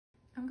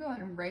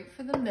going right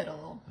for the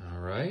middle. All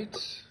right.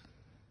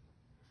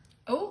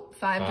 Oh,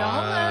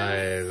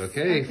 $5.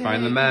 Okay,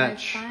 find the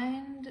match.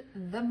 Find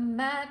the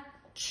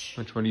match.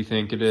 Which one do you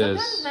think it is?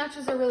 Sometimes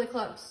matches are really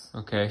close.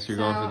 Okay, so you're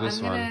going for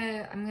this one.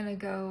 I'm gonna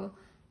go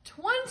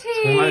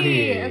 20.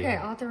 20. Okay,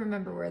 I'll have to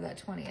remember where that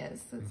 20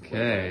 is. It's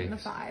okay. in the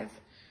 5.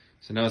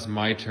 So now it's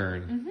my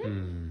turn.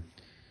 I'm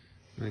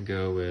gonna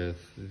go with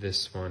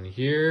this one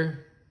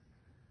here.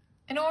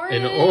 An orange.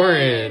 An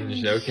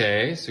orange.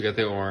 Okay, so we got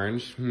the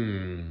orange.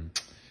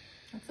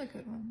 That's a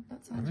good one.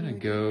 That sounds I'm gonna really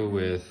go good.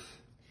 with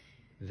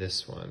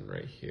this one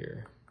right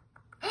here.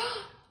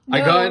 No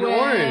I got an way.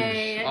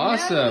 orange.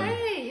 Awesome. No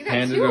way. You got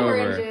Hand 2 it over.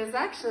 oranges,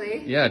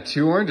 actually. Yeah,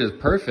 2 oranges.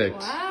 Perfect.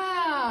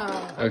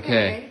 Wow.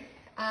 Okay.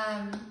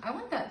 I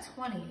want that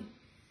 20,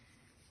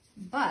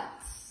 but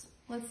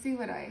let's see if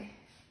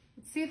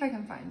I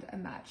can find a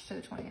match to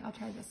the 20. I'll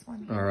try this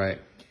one. All right.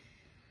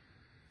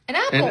 An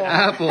apple. An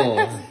apple.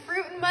 That's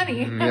fruit and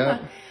money.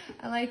 Yep.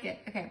 I like it.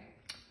 Okay.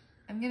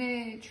 I'm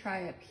going to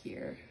try up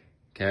here.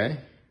 Okay.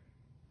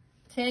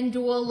 $10.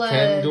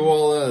 $10.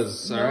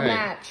 All No right.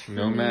 match.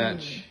 No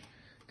match.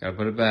 Gotta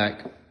put it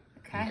back.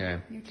 Okay.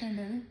 Your turn,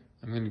 baby.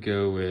 I'm gonna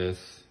go with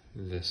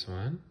this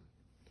one.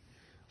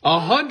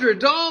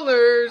 $100.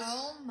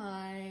 Oh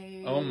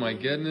my. Oh my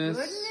goodness.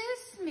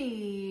 Goodness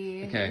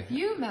me. Okay. If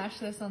you match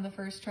this on the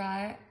first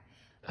try,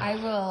 I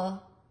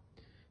will.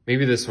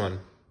 Maybe this one.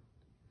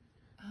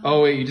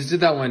 Oh wait, you just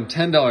did that one.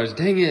 $10.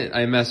 Dang it,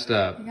 I messed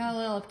up. You got a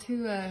little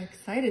too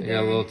excited there.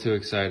 Yeah, a little too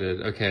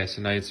excited. Okay,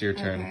 so now it's your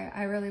turn. Okay,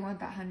 I really want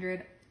that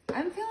 100.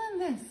 I'm feeling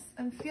this.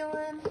 I'm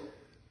feeling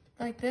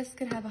like this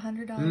could have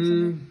 $100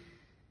 in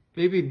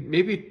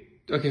Maybe.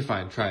 Okay,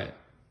 fine. Try it.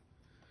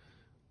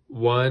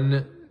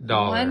 $1.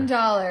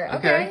 $1.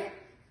 Okay.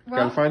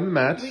 Well, gotta find the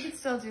match. We can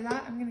still do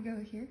that. I'm gonna go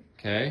here.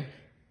 Okay.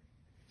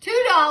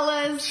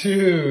 $2.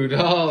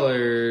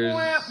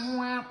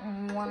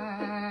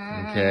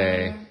 $2.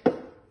 Okay.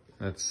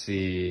 Let's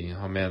see.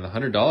 Oh man, the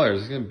 $100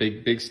 is gonna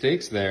be big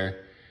stakes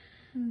there.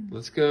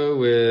 Let's go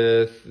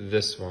with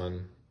this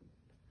one.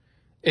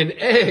 An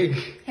egg.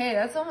 Hey,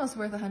 that's almost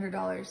worth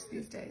 $100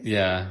 these days.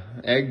 Yeah,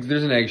 egg.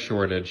 There's an egg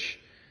shortage.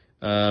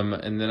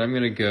 And then I'm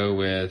gonna go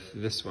with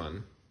this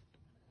one.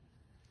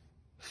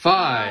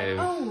 5.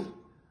 Oh.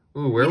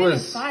 Ooh, where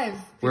was 5?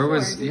 Where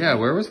was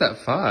where was that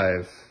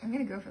 5? I'm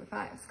gonna go for the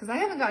 5s because I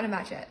haven't gotten a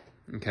match yet.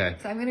 Okay.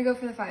 So I'm gonna go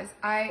for the 5s.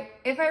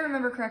 If I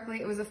remember correctly,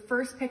 it was the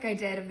first pick I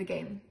did of the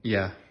game.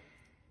 Yeah.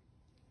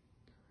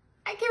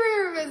 I can't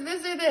remember if it was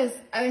this or this.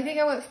 I think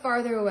I went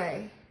farther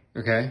away.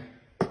 Okay.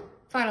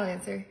 Final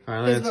answer.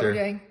 Final this answer. is what we're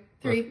doing.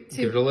 3, 2,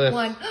 give it a lift.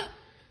 1. 5.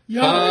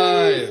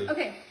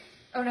 Okay.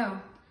 Oh no.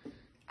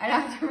 I'd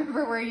have to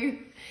remember where you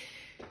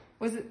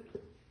was it.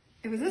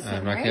 It was this one,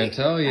 I'm not right? gonna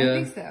tell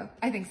you.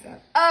 I think so.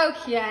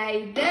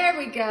 Okay, there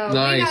we go.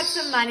 Nice. We got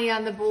some money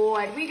on the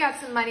board.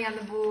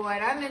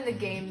 I'm in the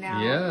game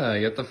now. Yeah,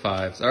 you got the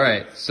 5s. All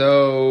right,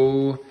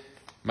 so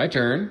my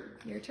turn.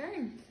 Your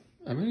turn.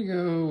 I'm gonna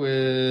go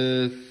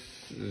with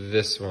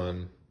this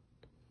one.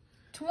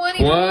 $20.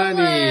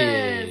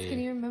 20.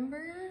 Can you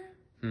remember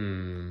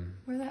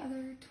where the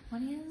other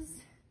 20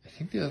 is? I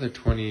think the other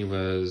 20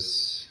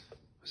 was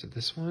it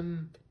this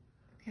one?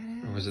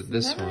 Or was it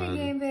this one?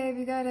 Game, babe.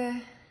 You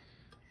gotta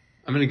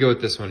I'm gonna go with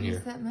this one use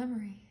here. that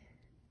memory.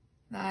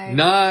 Nice.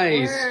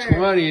 Nice. Work.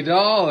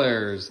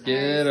 $20.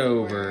 Get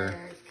over.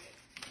 Work.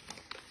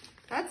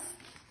 That's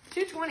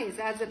 2 20s.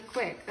 Adds up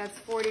quick. That's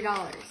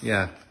 $40.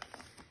 Yeah.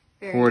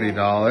 Very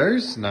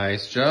 $40.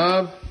 Nice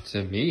job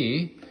to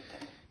me.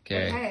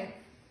 Okay. Okay.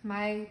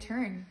 My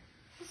turn.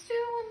 Let's do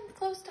one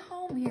close to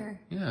home here.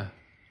 Yeah.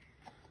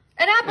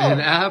 An apple. An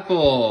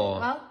apple.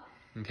 Well,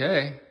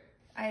 Okay.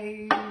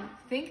 I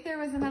think there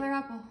was another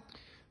apple.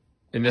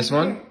 In this Right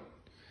one? here.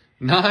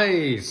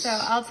 Nice. So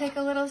I'll take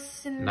a little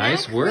snack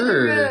Nice for the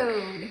work.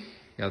 road.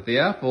 Got the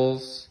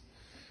apples.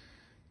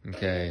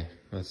 Okay,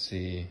 let's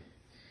see.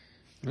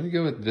 I'm gonna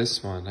go with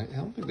this one. I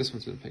don't think this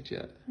one's been picked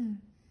yet.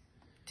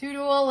 $2.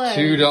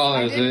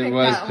 $2. It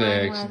was that one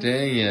picked. once.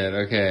 Dang it.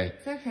 Okay.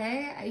 It's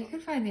okay. You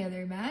could find the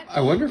other match.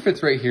 I wonder if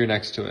it's right here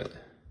next to it.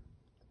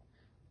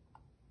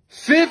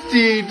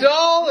 $50.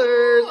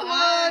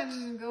 What?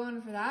 I'm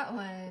going for that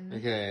one.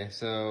 Okay,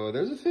 so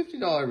there's a $50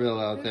 bill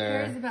out Who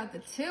there. cares about the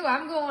 2?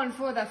 I'm going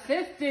for the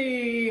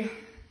 50. Where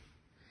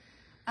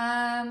do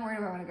I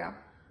want to go?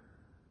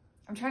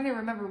 I'm trying to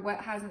remember what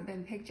hasn't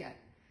been picked yet.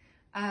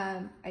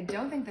 I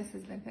don't think this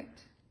has been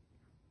picked.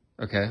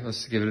 Okay,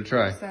 let's give it a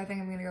try. So I think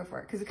I'm going to go for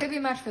it. Because it could be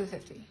a match for the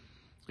 50.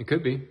 It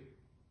could be.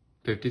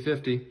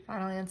 50-50.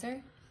 Final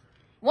answer?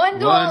 $1.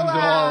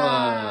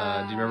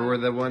 $1. Do you remember where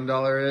the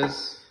 $1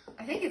 is?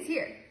 I think it's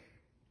here.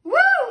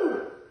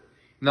 Woo!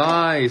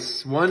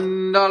 Nice.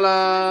 $1,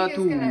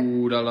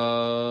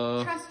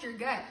 $2. Trust your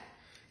gut.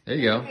 There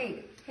you go.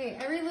 Hey,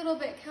 every little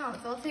bit counts.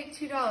 I'll take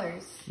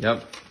 $2.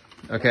 Yep.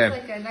 Okay.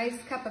 It's like a nice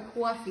cup of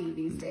coffee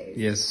these days.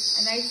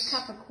 Yes. A nice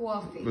cup of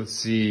coffee. Let's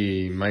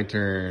see. My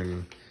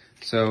turn.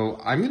 So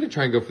I'm going to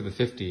try and go for the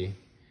 50.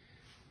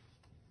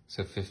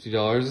 So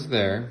 $50 is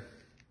there.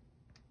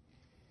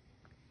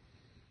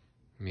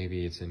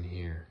 Maybe it's in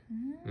here.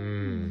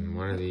 $1.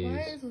 one of these.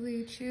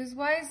 Wisely, choose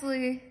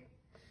wisely.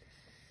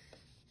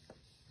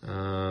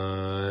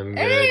 I'm gonna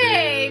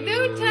Hey, do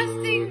no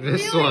testing,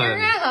 this feeling one.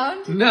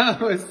 around.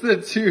 No, it's the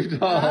 $2.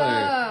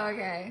 Oh,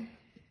 okay.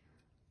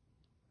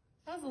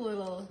 That was a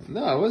little.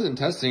 No, I wasn't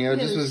testing. I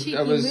Little was cheeky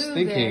move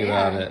thinking there,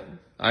 about yeah. it.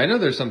 I know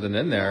there's something in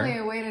Only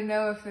there. a way to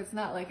know if it's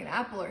not like an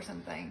apple or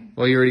something.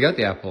 Well, you already got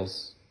the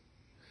apples.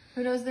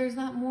 Who knows? There's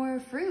not more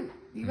fruit.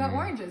 You got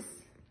oranges.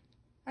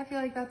 I feel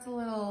like that's a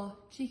little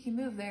cheeky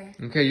move there.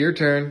 Okay, your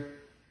turn.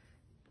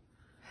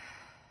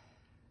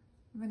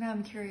 But now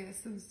I'm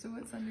curious as to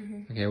what's under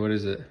here. Okay, what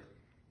is it?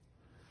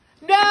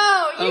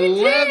 No, you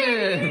 11.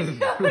 did. You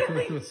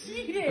totally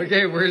cheated.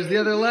 Okay, where's the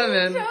other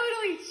lemon? You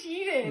totally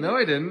cheated. No,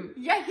 I didn't.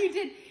 Yeah, you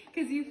did.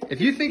 Because you.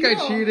 If you think I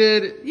feel-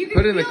 cheated, you can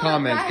put it in the feel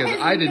comments because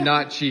that. I did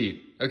not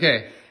cheat.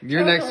 Okay,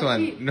 your Total next one.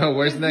 cheat. No,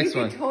 where's the next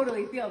You one? can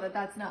totally feel that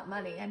that's not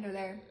money under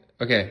there.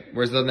 Okay,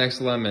 where's the next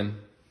lemon?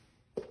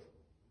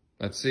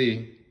 Let's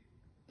see.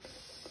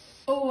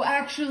 Oh,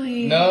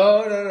 actually.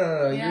 No.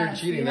 Yeah, You're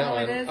cheating see that how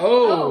one. it is?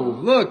 Oh,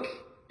 look.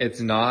 It's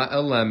not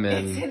a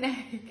lemon. It's an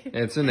egg.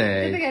 It's an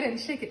I think egg. I didn't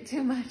shake it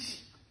too much.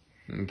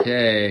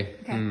 Okay.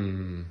 Okay.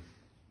 I'm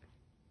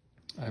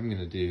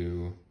gonna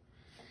do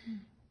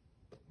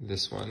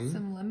this one.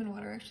 Some lemon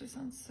water actually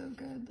sounds so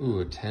good.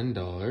 Ooh,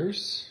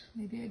 $10.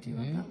 Maybe I do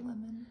want that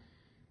lemon.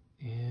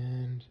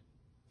 And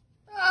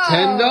Oh,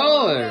 $10.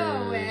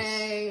 No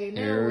way.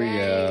 No Here we way.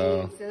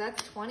 go. So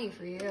that's 20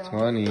 for you.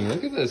 20.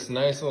 Look at this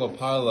nice little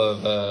pile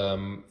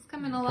of It's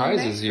coming along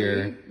prizes nicely.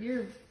 here.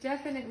 You're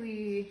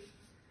definitely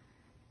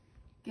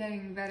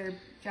getting better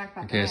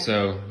jackpot. Okay, than I am.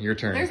 so your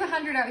turn. There's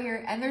 100 out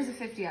here, and there's a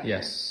 50 out here.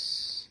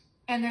 Yes.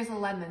 And there's a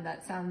lemon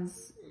that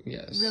sounds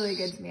Yes. really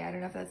good to me. I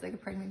don't know if that's like a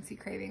pregnancy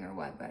craving or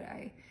what, but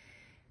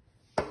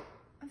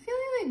I'm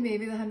feeling like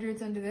maybe the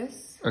 100's under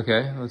this.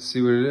 Okay, let's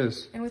see what it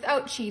is. And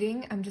without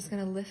cheating, I'm just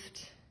gonna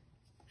lift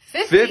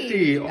 50.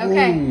 50.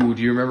 Okay. Ooh,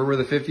 do you remember where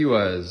the 50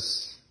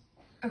 was?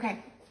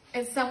 Okay.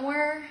 It's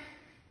somewhere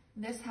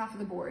this half of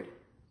the board.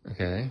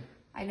 Okay.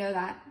 I know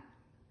that.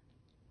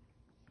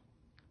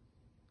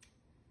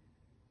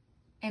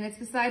 And it's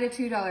beside a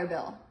 $2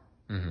 bill.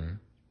 Mm-hmm.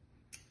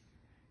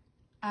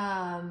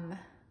 And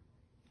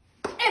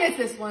it's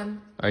this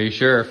one. Are you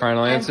sure?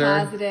 Final answer?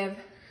 I'm positive.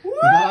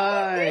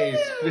 Nice.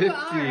 Woo! 50. All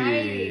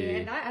right.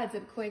 And that adds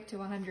up quick to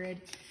 100.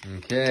 50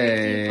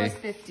 Okay. plus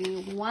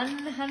 50.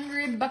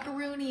 100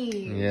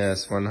 buckaroonies.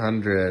 Yes,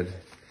 100.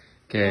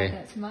 Okay.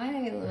 That's my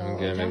little I'm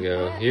gonna jump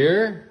go hat.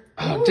 here.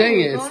 Oh, Ooh, dang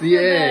it. It's going the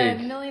for egg.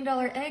 $1 million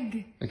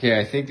egg. Okay,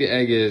 I think the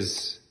egg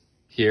is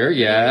here.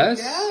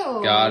 Yes.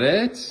 go. Got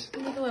it.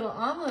 Make a little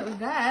omelet with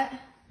that.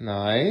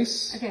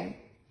 Nice. Okay.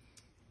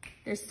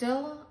 There's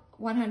still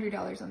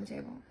 $100 on the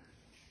table.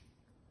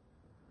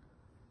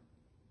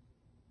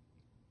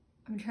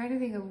 I'm trying to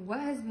think of what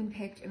has been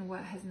picked and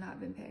what has not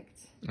been picked.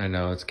 I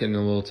know, it's getting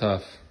a little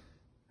tough.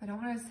 I don't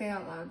want to say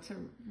out loud to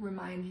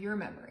remind your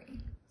memory.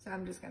 So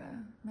I'm just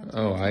gonna.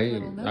 Oh, I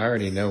little notes.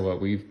 already know what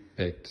we've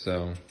picked,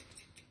 so.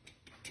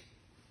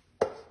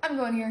 I'm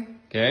going here.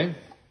 Okay.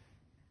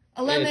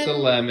 A lemon. It's a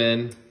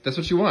lemon. That's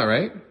what you want,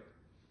 right?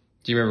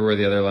 Do you remember where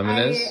the other lemon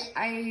is?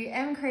 I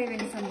am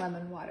craving some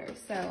lemon water,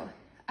 so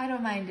I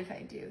don't mind if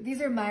I do.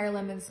 These are Meyer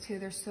lemons too.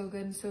 They're so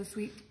good and so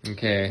sweet.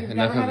 Okay, If you've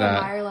enough never of had a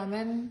that. Meyer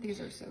lemon,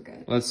 these are so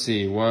good. Let's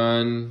see.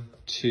 1,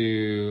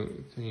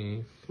 2,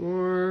 3,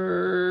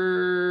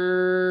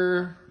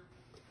 4.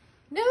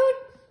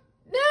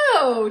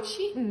 No,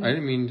 cheating. I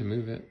didn't mean to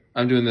move it.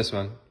 I'm doing this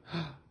one.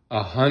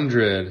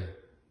 100.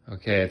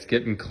 Okay, it's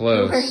getting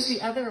close. Where's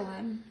the other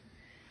one?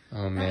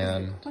 Oh That's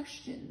man. the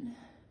question.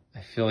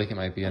 I feel like it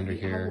might be under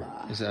here.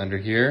 Allah. Is it under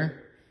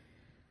here?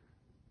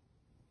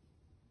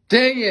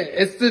 Dang it!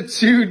 It's the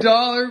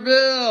 $2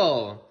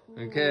 bill!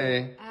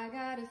 Okay. I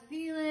got a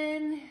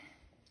feeling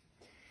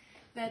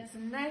that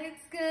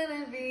tonight's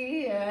gonna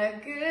be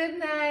a good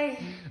night.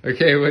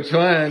 Okay, which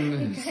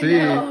one? I See.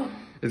 know.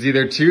 It's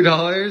either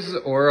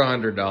 $2 or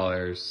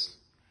 $100.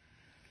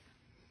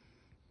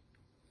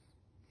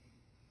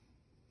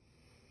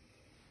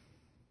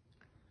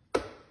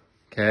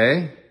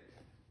 Okay.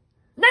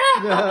 No!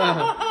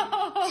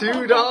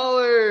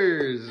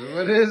 $2!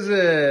 What is I know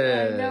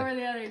it? where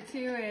the other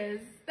two is.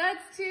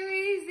 That's too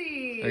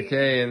easy.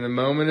 Okay, in the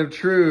moment of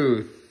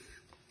truth.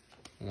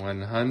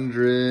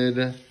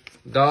 $100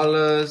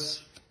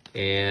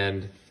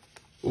 and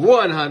 $200.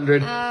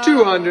 I'm happy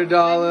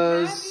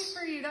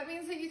for you. That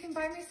means that you can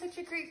buy me such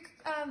a great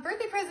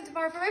birthday present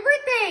tomorrow for my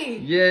birthday.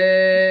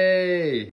 Yay!